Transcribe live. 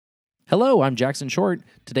Hello, I'm Jackson Short.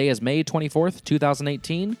 Today is May 24th,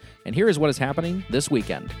 2018, and here is what is happening this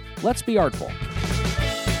weekend. Let's be artful.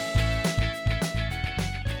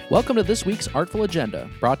 Welcome to this week's Artful Agenda,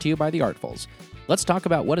 brought to you by the Artfuls. Let's talk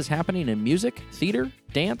about what is happening in music, theater,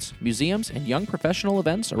 dance, museums, and young professional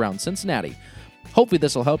events around Cincinnati. Hopefully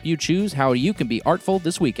this will help you choose how you can be artful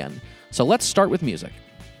this weekend. So let's start with music.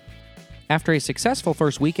 After a successful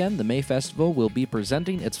first weekend, the May Festival will be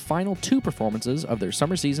presenting its final two performances of their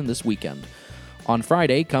summer season this weekend. On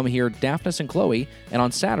Friday, come hear Daphnis and Chloe, and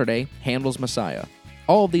on Saturday, Handel's Messiah.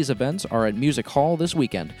 All of these events are at Music Hall this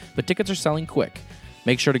weekend, but tickets are selling quick.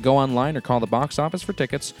 Make sure to go online or call the box office for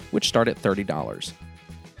tickets, which start at $30.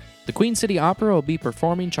 The Queen City Opera will be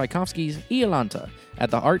performing Tchaikovsky's Iolanta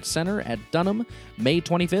at the Arts Center at Dunham, May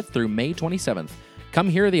 25th through May 27th. Come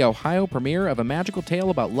hear the Ohio premiere of a magical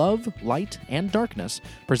tale about love, light, and darkness,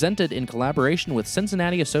 presented in collaboration with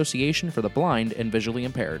Cincinnati Association for the Blind and Visually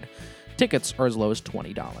Impaired. Tickets are as low as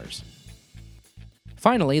 $20.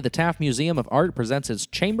 Finally, the Taft Museum of Art presents its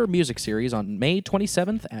Chamber Music Series on May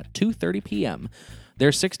 27th at 2:30 p.m.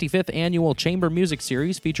 Their 65th annual Chamber Music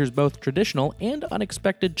Series features both traditional and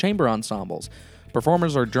unexpected chamber ensembles.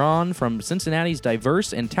 Performers are drawn from Cincinnati's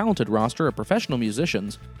diverse and talented roster of professional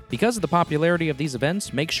musicians. Because of the popularity of these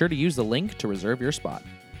events, make sure to use the link to reserve your spot.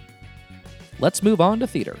 Let's move on to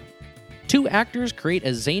theater. Two actors create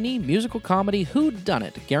a zany musical comedy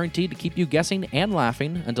whodunit, guaranteed to keep you guessing and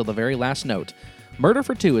laughing until the very last note. Murder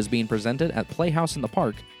for Two is being presented at Playhouse in the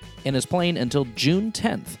Park and is playing until June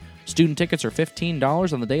 10th. Student tickets are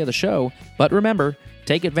 $15 on the day of the show, but remember,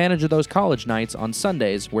 take advantage of those college nights on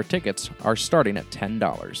Sundays where tickets are starting at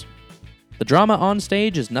 $10. The drama on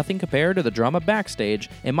stage is nothing compared to the drama backstage,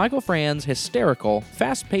 in Michael Fran's hysterical,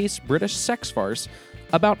 fast-paced British sex farce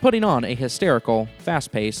about putting on a hysterical,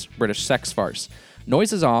 fast-paced British sex farce.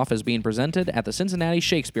 Noises Off is being presented at the Cincinnati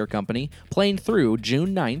Shakespeare Company, playing through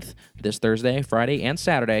June 9th, this Thursday, Friday, and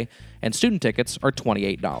Saturday, and student tickets are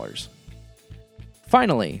 $28.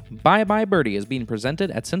 Finally, Bye Bye Birdie is being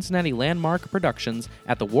presented at Cincinnati Landmark Productions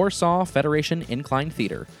at the Warsaw Federation Incline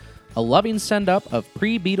Theater. A loving send-up of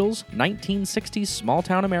pre-Beatles, 1960s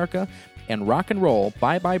small-town America, and rock and roll,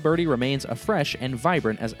 Bye Bye Birdie remains as fresh and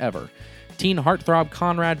vibrant as ever. Teen heartthrob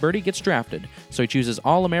Conrad Birdie gets drafted, so he chooses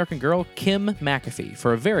All-American girl Kim McAfee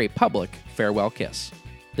for a very public farewell kiss.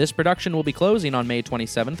 This production will be closing on May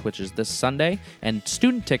 27th, which is this Sunday, and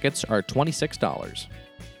student tickets are $26.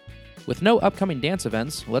 With no upcoming dance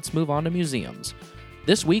events, let's move on to museums.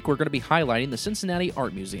 This week, we're going to be highlighting the Cincinnati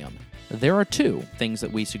Art Museum. There are two things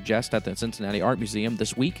that we suggest at the Cincinnati Art Museum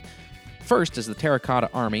this week. First is the Terracotta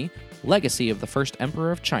Army, Legacy of the First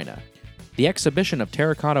Emperor of China. The exhibition of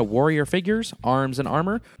terracotta warrior figures, arms and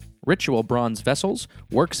armor, ritual bronze vessels,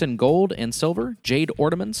 works in gold and silver, jade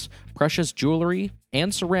ornaments, precious jewelry,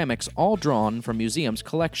 and ceramics, all drawn from museums'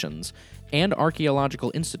 collections and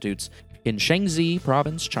archaeological institutes in Shaanxi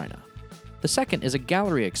Province, China. The second is a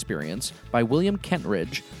gallery experience by William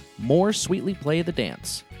Kentridge, More Sweetly Play the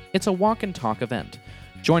Dance. It's a walk and talk event.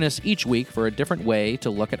 Join us each week for a different way to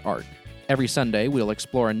look at art. Every Sunday, we'll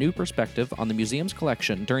explore a new perspective on the museum's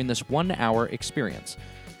collection during this 1-hour experience.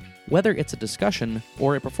 Whether it's a discussion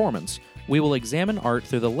or a performance, we will examine art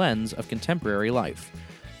through the lens of contemporary life.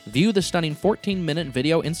 View the stunning 14-minute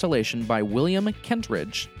video installation by William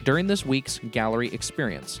Kentridge during this week's gallery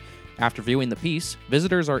experience. After viewing the piece,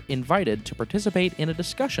 visitors are invited to participate in a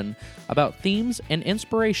discussion about themes and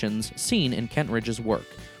inspirations seen in Kentridge's work.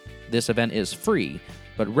 This event is free,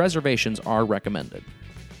 but reservations are recommended.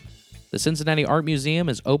 The Cincinnati Art Museum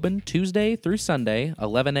is open Tuesday through Sunday,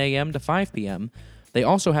 11 a.m. to 5 p.m. They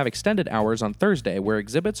also have extended hours on Thursday, where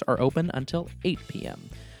exhibits are open until 8 p.m.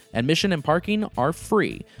 Admission and parking are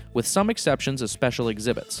free, with some exceptions of special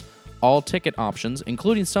exhibits. All ticket options,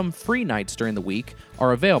 including some free nights during the week,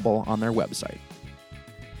 are available on their website.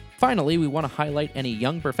 Finally, we want to highlight any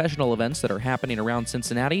young professional events that are happening around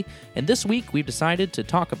Cincinnati, and this week we've decided to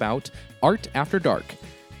talk about Art After Dark.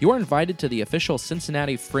 You are invited to the official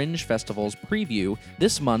Cincinnati Fringe Festival's preview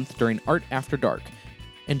this month during Art After Dark.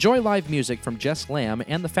 Enjoy live music from Jess Lamb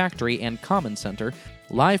and the Factory and Common Center,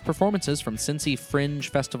 live performances from Cincy Fringe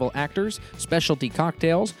Festival actors, specialty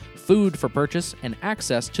cocktails, food for purchase, and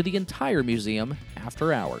access to the entire museum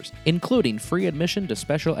after hours, including free admission to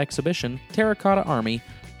special exhibition Terracotta Army,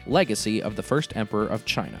 Legacy of the First Emperor of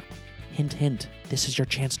China. Hint, hint, this is your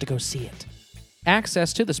chance to go see it.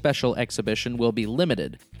 Access to the special exhibition will be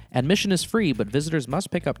limited. Admission is free, but visitors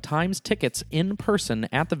must pick up Times tickets in person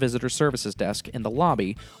at the Visitor Services Desk in the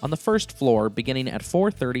lobby on the first floor beginning at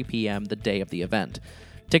 4:30 p.m. the day of the event.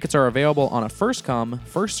 Tickets are available on a first-come,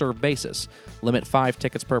 first-served basis. Limit 5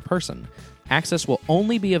 tickets per person. Access will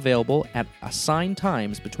only be available at assigned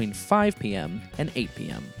times between 5 p.m. and 8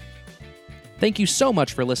 p.m. Thank you so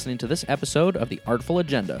much for listening to this episode of the Artful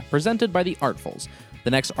Agenda, presented by the Artfuls.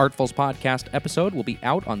 The next Artfuls podcast episode will be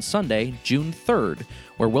out on Sunday, June 3rd,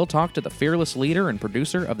 where we'll talk to the fearless leader and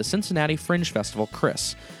producer of the Cincinnati Fringe Festival,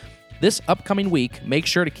 Chris. This upcoming week, make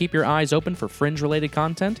sure to keep your eyes open for Fringe-related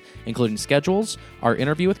content, including schedules, our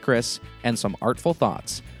interview with Chris, and some artful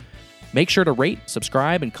thoughts. Make sure to rate,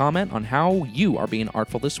 subscribe, and comment on how you are being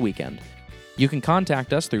artful this weekend. You can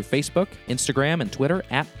contact us through Facebook, Instagram, and Twitter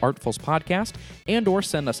at Artfuls Podcast, and or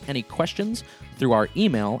send us any questions through our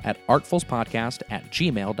email at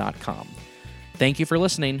artfulspodcast@gmail.com. Thank you for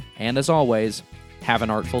listening, and as always, have an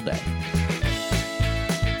artful day.